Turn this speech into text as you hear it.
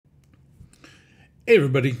Hey,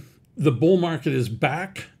 everybody. The bull market is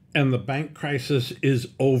back and the bank crisis is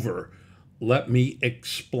over. Let me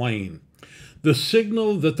explain. The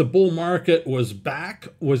signal that the bull market was back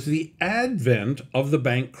was the advent of the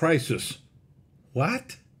bank crisis.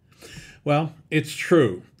 What? Well, it's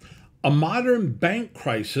true. A modern bank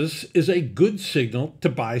crisis is a good signal to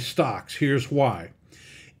buy stocks. Here's why.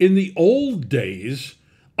 In the old days,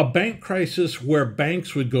 a bank crisis where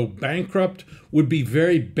banks would go bankrupt would be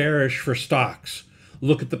very bearish for stocks.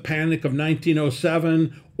 Look at the panic of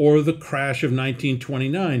 1907 or the crash of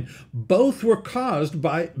 1929. Both were caused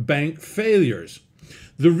by bank failures.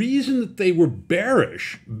 The reason that they were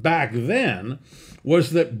bearish back then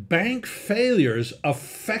was that bank failures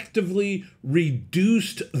effectively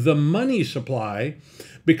reduced the money supply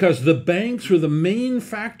because the banks were the main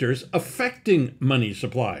factors affecting money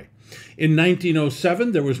supply. In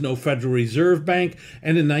 1907, there was no Federal Reserve Bank,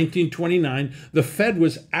 and in 1929, the Fed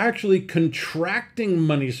was actually contracting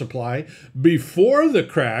money supply before the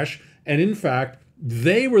crash, and in fact,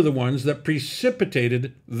 they were the ones that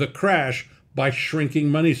precipitated the crash by shrinking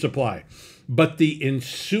money supply. But the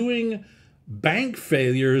ensuing bank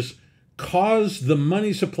failures caused the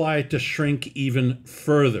money supply to shrink even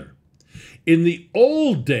further. In the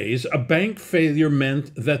old days, a bank failure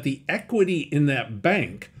meant that the equity in that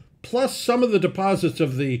bank plus some of the deposits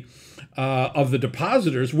of the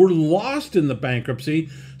depositors were lost in the bankruptcy,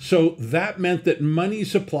 so that meant that money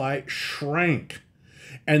supply shrank.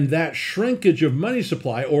 And that shrinkage of money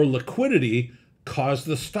supply or liquidity caused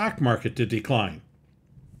the stock market to decline.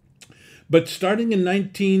 But starting in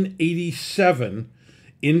 1987,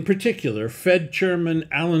 in particular, Fed Chairman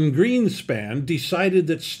Alan Greenspan decided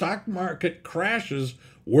that stock market crashes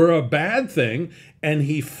were a bad thing, and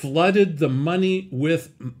he flooded the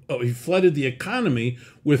economy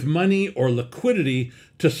with money or liquidity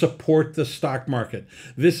to support the stock market.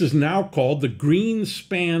 This is now called the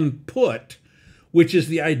Greenspan put, which is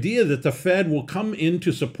the idea that the Fed will come in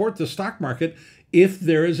to support the stock market if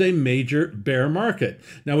there is a major bear market.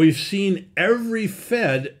 Now, we've seen every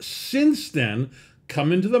Fed since then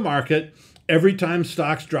come into the market every time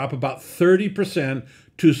stocks drop about 30%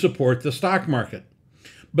 to support the stock market.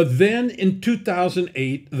 But then in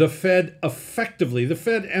 2008, the Fed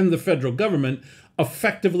and the federal government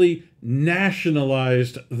effectively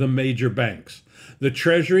nationalized the major banks. The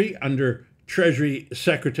Treasury under Treasury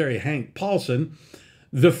Secretary Hank Paulson,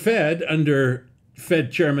 the Fed under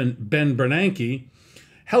Fed Chairman Ben Bernanke,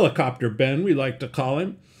 Helicopter Ben, we like to call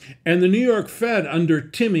him, and the New York Fed under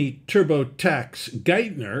Timmy TurboTax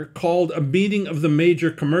Geithner called a meeting of the major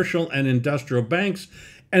commercial and industrial banks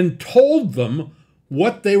and told them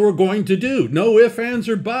what they were going to do. No ifs, ands,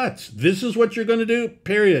 or buts. This is what you're going to do,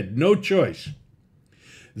 period. No choice.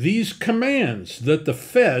 These commands that the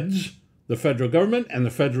Feds, the federal government and the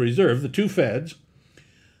Federal Reserve, the two Feds,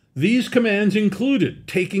 these commands included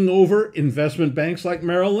taking over investment banks like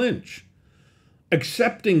Merrill Lynch,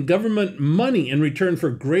 accepting government money in return for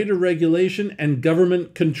greater regulation and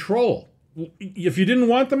government control. If you didn't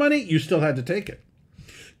want the money, you still had to take it.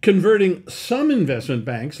 Converting some investment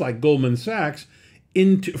banks like Goldman Sachs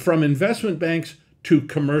from investment banks to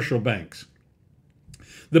commercial banks.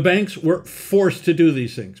 The banks were forced to do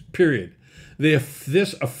these things, period.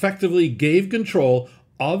 This effectively gave control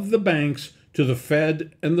of the banks to the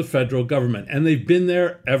Fed and the federal government, and they've been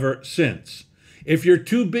there ever since. If you're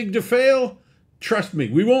too big to fail, trust me,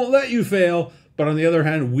 we won't let you fail, but on the other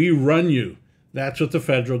hand, we run you. That's what the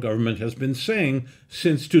federal government has been saying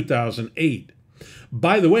since 2008.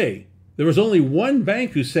 By the way, there was only one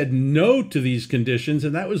bank who said no to these conditions,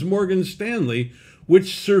 and that was Morgan Stanley,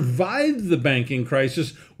 which survived the banking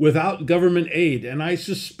crisis without government aid. And I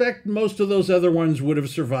suspect most of those other ones would have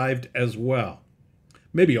survived as well.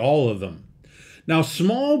 Maybe all of them. Now,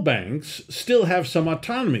 small banks still have some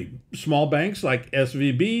autonomy. Small banks like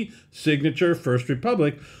SVB, Signature, First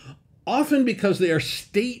Republic, often because they are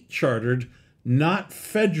state chartered, not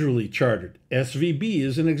federally chartered. SVB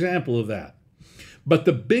is an example of that. But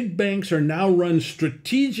the big banks are now run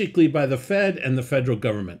strategically by the Fed and the federal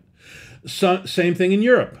government. Same thing in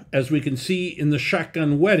Europe, as we can see in the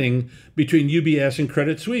shotgun wedding between UBS and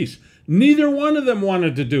Credit Suisse. Neither one of them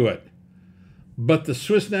wanted to do it. But the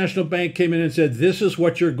Swiss National Bank came in and said, this is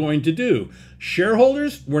what you're going to do.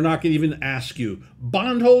 Shareholders, we're not going to even ask you.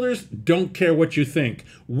 Bondholders, don't care what you think.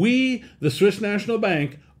 We, the Swiss National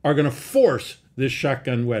Bank, are going to force this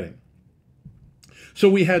shotgun wedding. So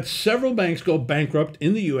we had several banks go bankrupt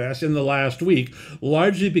in the U.S. in the last week,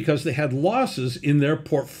 largely because they had losses in their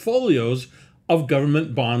portfolios of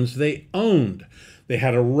government bonds they owned. They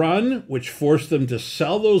had a run, which forced them to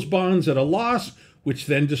sell those bonds at a loss, which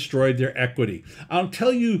then destroyed their equity. I'll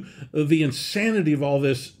tell you the insanity of all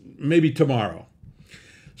this maybe tomorrow.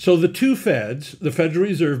 So the two Feds, the Federal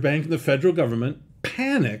Reserve Bank and the federal government,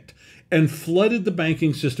 panicked and flooded the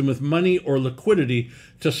banking system with money or liquidity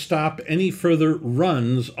to stop any further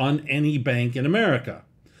runs on any bank in America.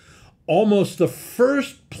 Almost the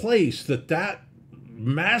first place that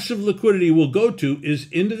massive liquidity will go to is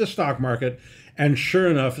into the stock market, and sure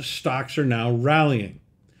enough, stocks are now rallying.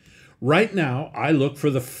 Right now, I look for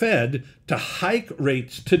the Fed to hike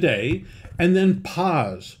rates today and then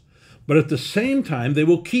pause. But at the same time, they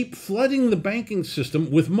will keep flooding the banking system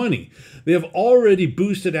with money. They have already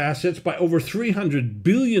boosted assets by over $300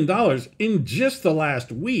 billion in just the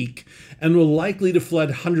last week, and will likely to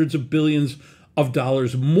flood hundreds of billions of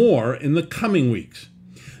dollars more in the coming weeks.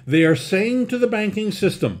 They are saying to the banking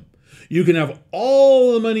system, you can have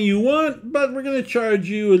all the money you want, but we're going to charge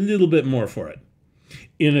you a little bit more for it.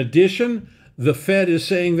 In addition, the Fed is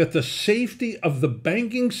saying that the safety of the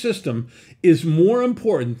banking system is more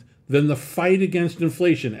important than the fight against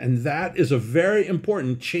inflation, and that is a very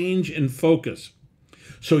important change in focus.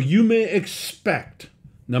 So you may expect,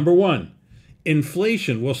 number one,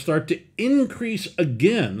 inflation will start to increase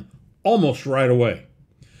again almost right away.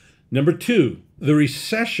 Number two, the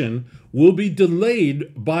recession will be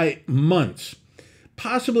delayed by months,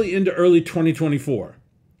 possibly into early 2024.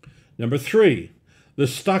 Number three, the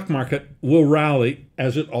stock market will rally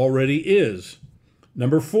as it already is.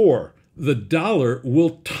 Number four, the dollar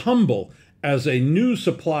will tumble as a new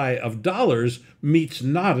supply of dollars meets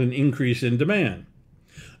not an increase in demand.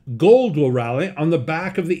 Gold will rally on the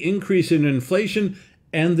back of the increase in inflation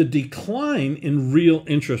and the decline in real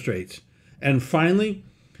interest rates. And finally,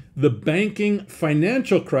 the banking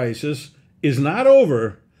financial crisis is not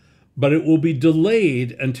over, but it will be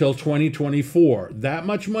delayed until 2024. That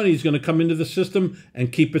much money is going to come into the system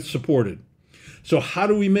and keep it supported. So how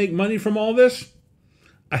do we make money from all this?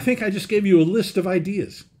 I think I just gave you a list of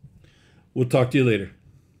ideas. We'll talk to you later.